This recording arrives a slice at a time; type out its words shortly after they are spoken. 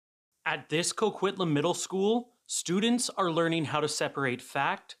At this Coquitlam Middle School, students are learning how to separate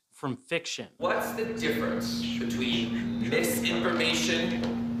fact from fiction. What's the difference between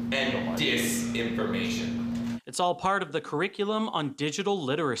misinformation and disinformation? It's all part of the curriculum on digital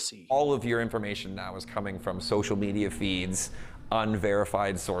literacy. All of your information now is coming from social media feeds,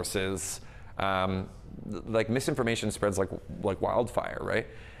 unverified sources. Like misinformation spreads like wildfire, right?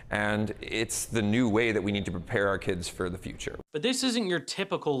 And it's the new way that we need to prepare our kids for the future. But this isn't your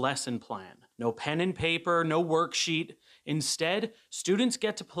typical lesson plan. No pen and paper, no worksheet. Instead, students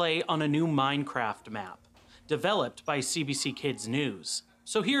get to play on a new Minecraft map, developed by CBC Kids News.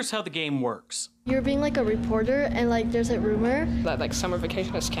 So here's how the game works. You're being like a reporter and like there's a rumor that like summer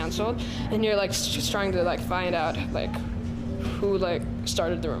vacation is canceled and you're like just trying to like find out like who like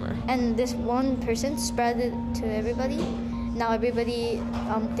started the rumor. And this one person spread it to everybody. Now everybody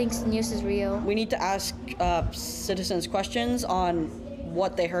thinks the news is real. We need to ask citizens questions on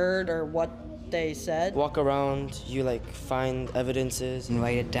what they heard or what they said. Walk around, you like find evidences and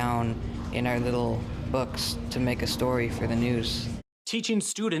write it down in our little books to make a story for the news. Teaching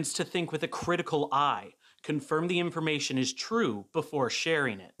students to think with a critical eye, confirm the information is true before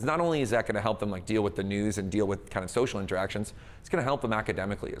sharing it. Not only is that going to help them like deal with the news and deal with kind of social interactions, it's going to help them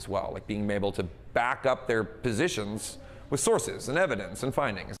academically as well, like being able to back up their positions with sources and evidence and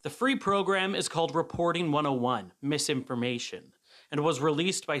findings. The free program is called Reporting 101, Misinformation, and was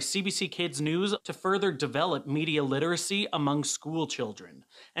released by CBC Kids News to further develop media literacy among school children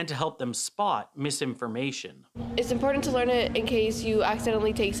and to help them spot misinformation. It's important to learn it in case you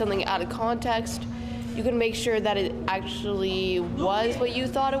accidentally take something out of context. You can make sure that it actually was what you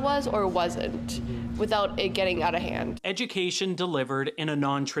thought it was or wasn't, without it getting out of hand. Education delivered in a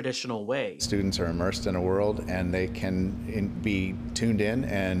non-traditional way. Students are immersed in a world and they can be tuned in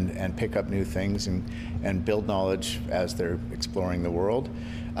and pick up new things and build knowledge as they're exploring the world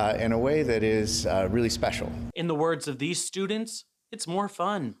in a way that is really special. In the words of these students, it's more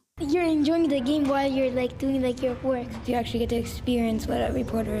fun. You're enjoying the game while you're like doing like your work. You actually get to experience what a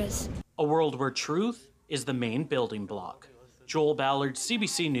reporter is. A world where truth is the main building block. Joel Ballard,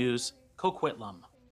 CBC News, Coquitlam.